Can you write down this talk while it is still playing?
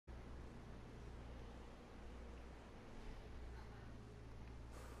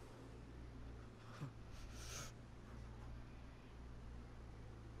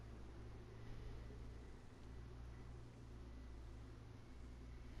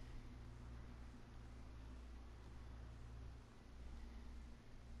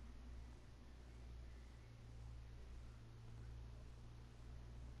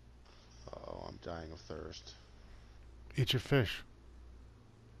dying of thirst. Eat your fish.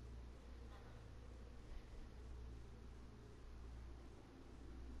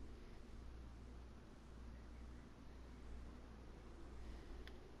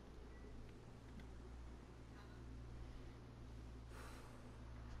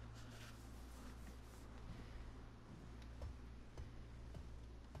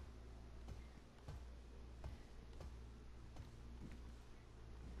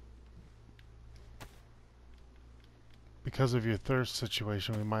 Because of your thirst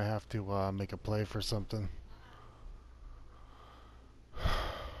situation, we might have to make a play for something.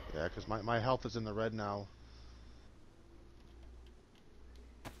 Yeah, because my health is in the red now.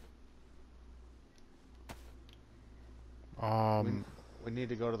 We, Um, we need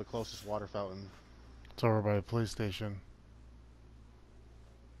to go to the closest water fountain. it's over by the police station.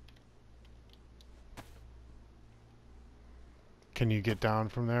 Can you get down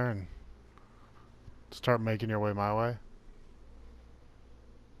from there and start making your way my way?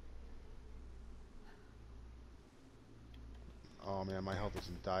 Oh man, my health is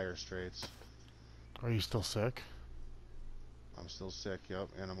in dire straits. Are you still sick? I'm still sick, yep,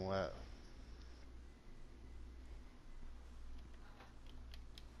 and I'm wet.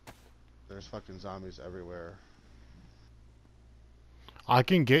 There's fucking zombies everywhere. I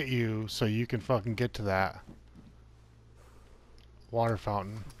can get you so you can fucking get to that water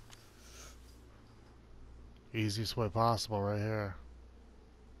fountain. Easiest way possible right here.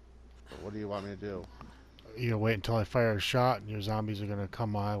 But what do you want me to do? You wait until I fire a shot and your zombies are gonna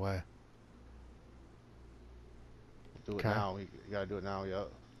come my way. Do it Okay. now. You gotta do it now,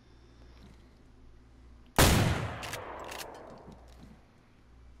 yep.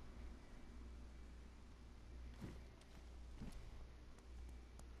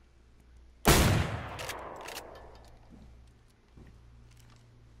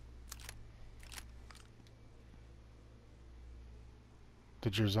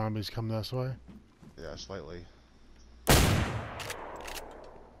 Did your zombies come this way? Yeah, slightly.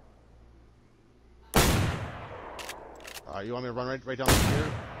 You want me to run right down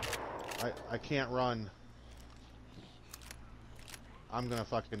here? I can't run. I'm gonna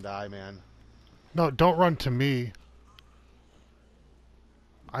fucking die, man. No, don't run to me.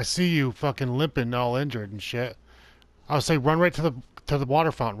 I see you fucking limping, all injured and shit. I'll say run right to the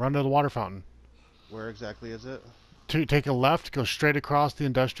water fountain. Run to the water fountain. Where exactly is it? Take a left, go straight across the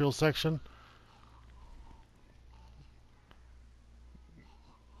industrial section.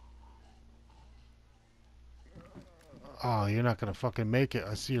 Oh, you're not gonna fucking make it.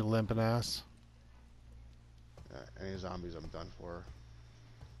 I see your limping ass. Any zombies, I'm done for.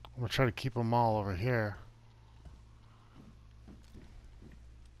 I'm gonna try to keep them all over here.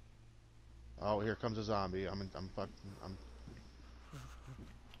 Oh, here comes a zombie. I'm fucking. I'm.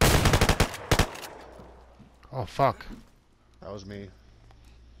 Oh, fuck. That was me.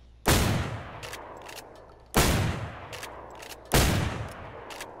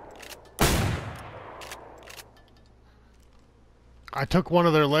 I took one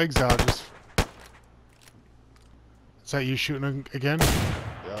of their legs out. Just... Is that you shooting again?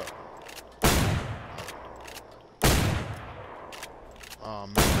 Yep. Oh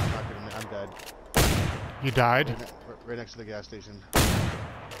man, I'm not gonna. I'm dead. You died? Right next to the gas station.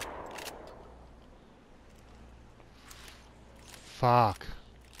 Fuck.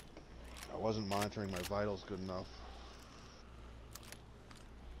 I wasn't monitoring my vitals good enough.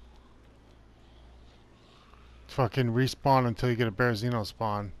 Fucking respawn until you get a Bearzino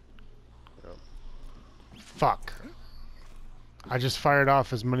spawn. Yep. Fuck. I just fired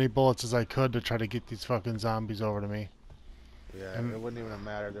off as many bullets as I could to try to get these fucking zombies over to me. Yeah, And it wouldn't even have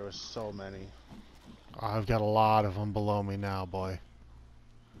mattered. There was so many. I've got a lot of them below me now, boy.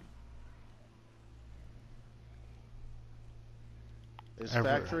 Is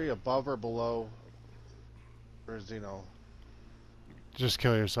factory above or below Berzino? Just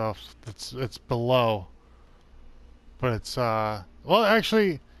kill yourself. It's below. But it's well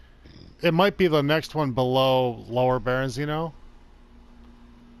actually it might be the next one below Lower Bearzino.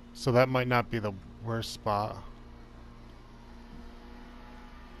 So that might not be the worst spot.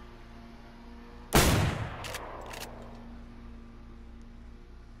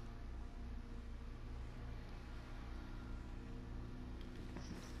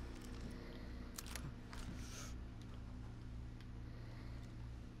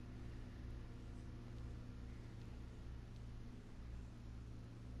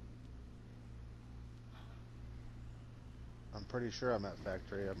 I'm pretty sure I'm at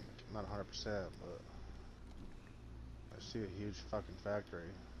factory. I'm not 100%, but I see a huge fucking factory.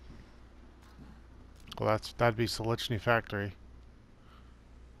 Well that'd be Solichny Factory.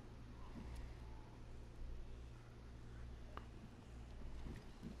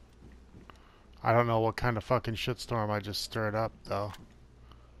 I don't know what kind of fucking shitstorm I just stirred up, though.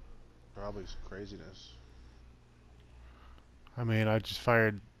 Probably some craziness. I mean, I just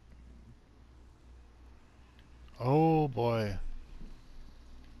fired... Oh, boy.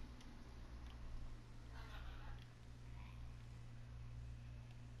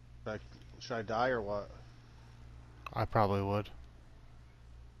 Like, should I die or what? I probably would.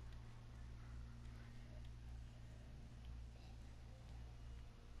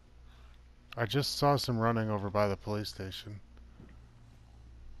 I just saw some running over by the police station.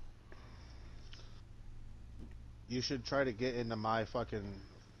 You should try to get into my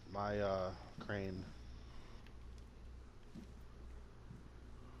crane.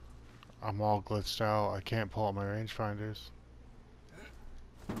 I'm all glitched out. I can't pull up my rangefinders.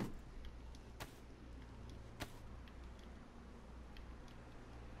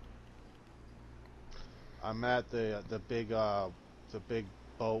 I'm at the big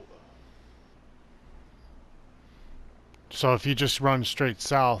boat. So if you just run straight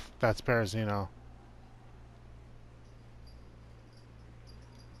south, that's Berezino.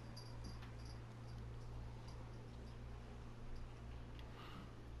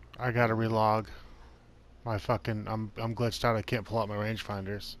 I gotta relog. I'm glitched out. I can't pull out my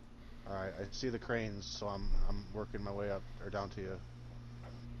rangefinders. All right, I see the cranes, so I'm working my way up or down to you.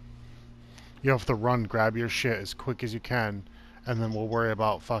 You have to run, grab your shit as quick as you can, and then we'll worry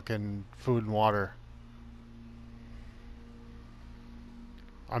about fucking food and water.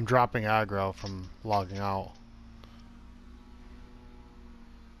 I'm dropping aggro from logging out.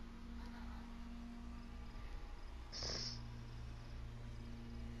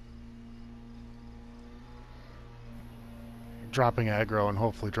 Dropping aggro and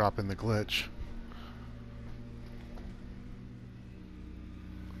hopefully dropping the glitch.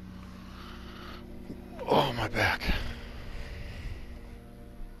 Oh, my back.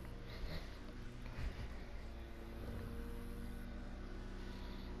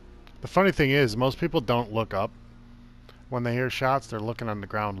 The funny thing is, most people don't look up when they hear shots. They're looking on the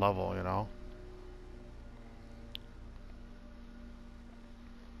ground level, you know?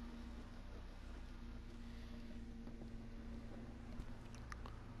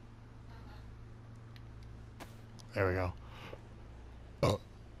 There we go.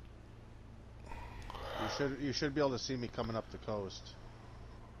 You should be able to see me coming up the coast.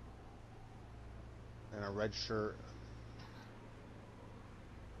 In a red shirt.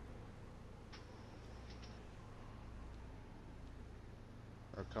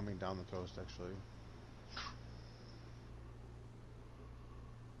 Or coming down the coast, actually.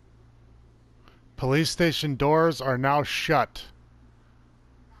 Police station doors are now shut.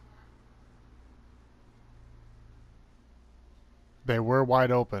 They were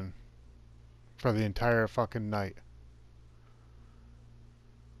wide open for the entire fucking night.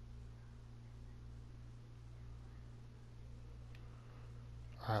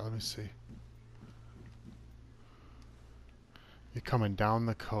 Alright, let me see. You're coming down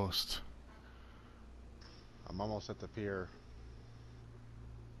the coast. I'm almost at the pier.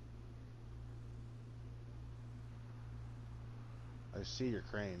 I see your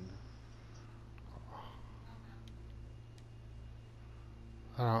crane.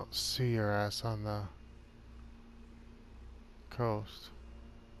 I don't see your ass on the coast.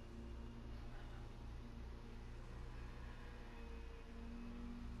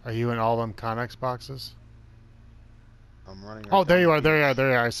 Are you in all them Connex boxes? I'm running right Oh, there down you the are, there you are, beach. there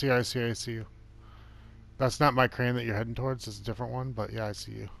you are. I see you. That's not my crane that you're heading towards. It's a different one, but yeah, I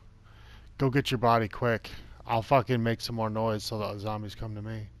see you. Go get your body quick. I'll fucking make some more noise so the zombies come to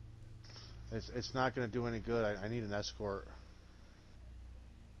me. It's not gonna do any good. I need an escort.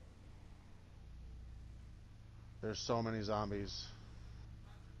 There's so many zombies.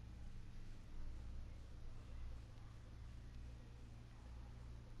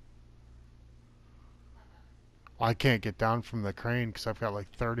 I can't get down from the crane because I've got like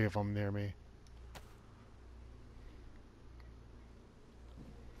 30 of them near me.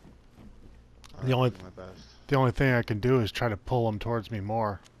 Alright, I'll do my best. The only thing I can do is try to pull them towards me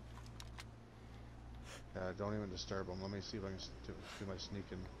more. Yeah, don't even disturb them. Let me see if I can do my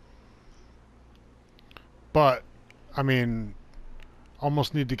sneaking. But, I mean,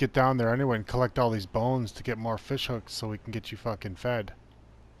 almost need to get down there anyway and collect all these bones to get more fish hooks so we can get you fucking fed.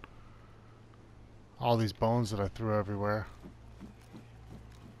 All these bones that I threw everywhere.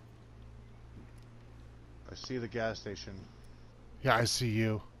 I see the gas station. Yeah, I see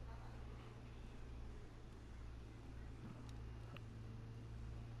you.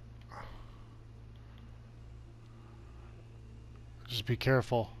 Just be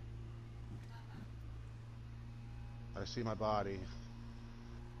careful. I see my body.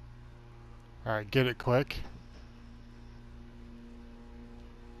 Alright, get it quick.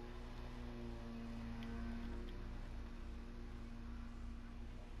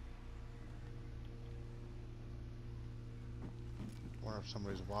 Wonder if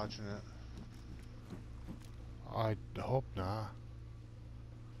somebody's watching it. I hope not.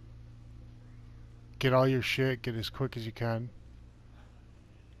 Get all your shit, get as quick as you can.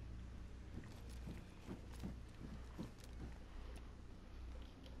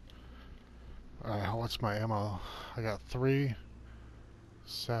 Alright, what's my ammo? I got 3,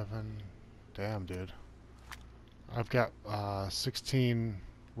 7. Damn, dude. I've got 16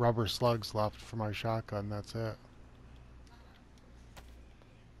 rubber slugs left for my shotgun, that's it.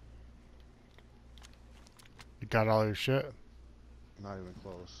 You got all your shit? Not even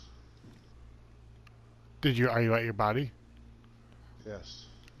close. Are you at your body? Yes.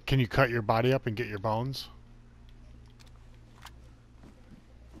 Can you cut your body up and get your bones?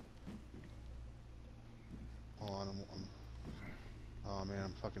 Hold on, oh man,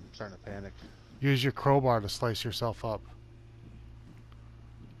 I'm fucking starting to panic. Use your crowbar to slice yourself up.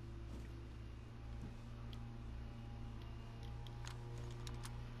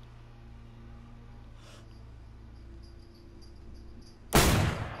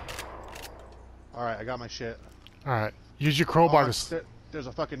 Alright, I got my shit. Alright. Use your crowbar Oh, to... there's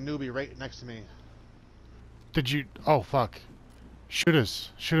a fucking newbie right next to me. Did you... Oh, fuck. Shoot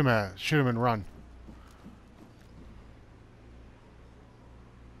us. Shoot him and run.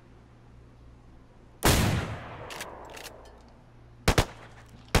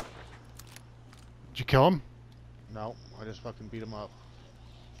 Did you kill him? No, I just fucking beat him up.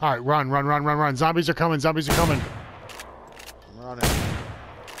 Alright, run. Zombies are coming. I'm running.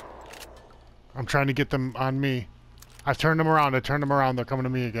 I'm trying to get them on me. I've turned them around. They're coming to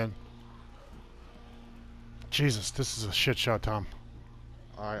me again. Jesus, this is a shit show, Tom.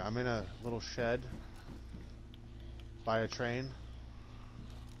 Alright, I'm in a little shed by a train.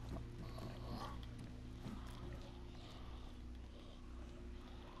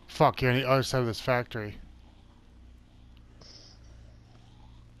 Fuck, you're on the other side of this factory.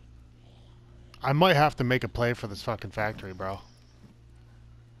 I might have to make a play for this fucking factory, bro.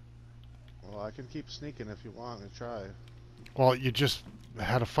 Well, I can keep sneaking if you want to try. Well, you just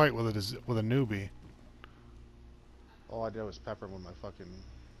had a fight with a newbie. All I did was pepper him with my fucking...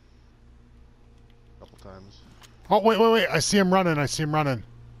 couple times. Oh, wait. I see him running.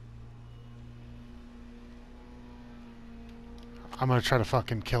 I'm gonna try to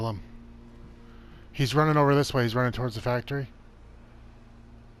fucking kill him. He's running over this way. He's running towards the factory.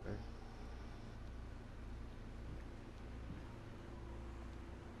 Okay.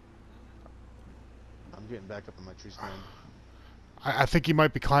 I'm getting back up in my tree stand. I think he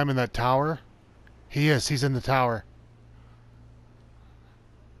might be climbing that tower. He is. He's in the tower.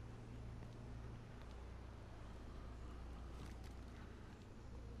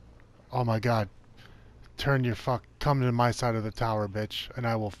 Oh my god. Come to my side of the tower, bitch, and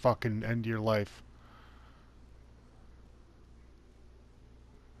I will fucking end your life.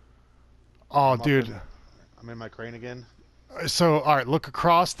 Oh, dude. I'm in my crane again. So, alright, look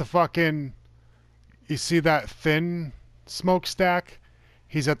across the fucking... You see that thin smokestack?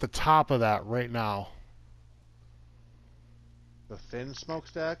 He's at the top of that right now. The thin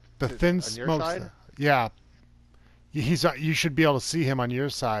smokestack? The thin on your side? smokestack. Yeah. You should be able to see him on your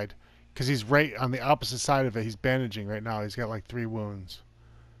side. Because he's right on the opposite side of it. He's bandaging right now. He's got like 3 wounds.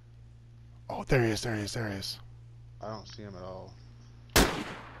 Oh, there he is. I don't see him at all.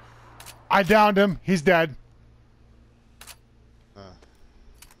 I downed him. He's dead.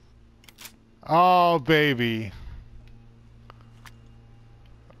 Oh, baby.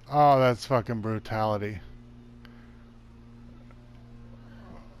 Oh, that's fucking brutality.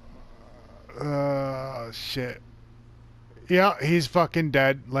 Shit. Yeah, he's fucking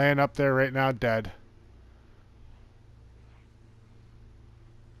dead. Laying up there right now, dead.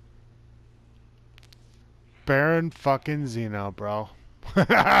 Baron fucking Zeno, bro.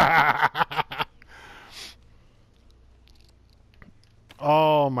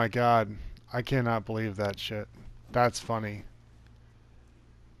 Oh my god. I cannot believe that shit. That's funny.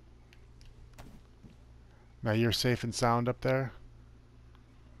 Now you're safe and sound up there?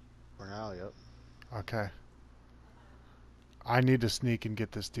 For now, yep. Okay. I need to sneak and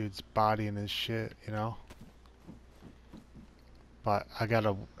get this dude's body and his shit, you know? But I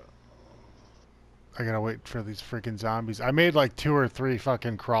gotta wait for these freaking zombies. I made like 2 or 3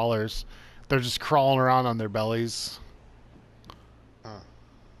 fucking crawlers. They're just crawling around on their bellies.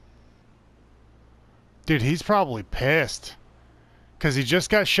 Dude, he's probably pissed. Because he just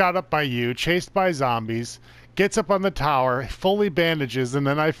got shot up by you, chased by zombies, gets up on the tower, fully bandages, and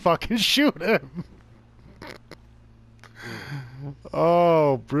then I fucking shoot him.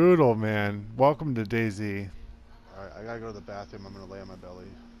 Oh, brutal, man. Welcome to DayZ. Alright, I gotta go to the bathroom. I'm gonna lay on my belly.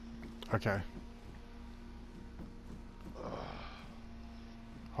 Okay. Ugh.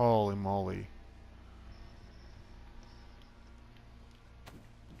 Holy moly.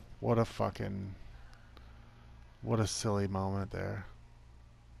 What a fucking... What a silly moment there.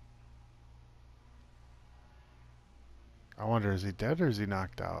 I wonder, is he dead or is he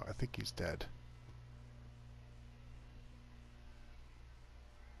knocked out? I think he's dead.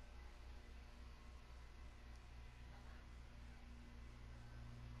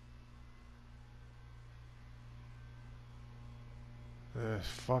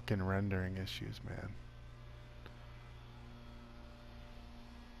 Fucking rendering issues, man.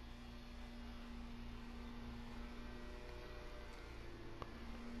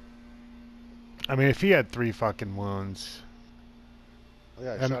 I mean, if he had 3 fucking wounds... Oh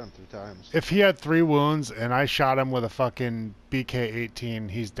yeah, I And shot him 3 times. if he had 3 wounds and I shot him with a fucking BK-18,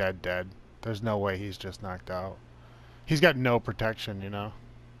 he's dead. There's no way he's just knocked out. He's got no protection, you know?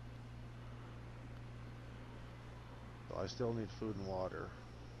 So I still need food and water.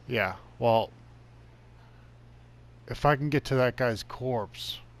 Yeah, well... If I can get to that guy's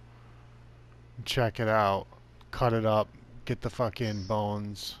corpse... Check it out. Cut it up. Get the fucking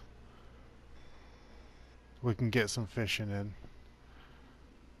bones. We can get some fishing in.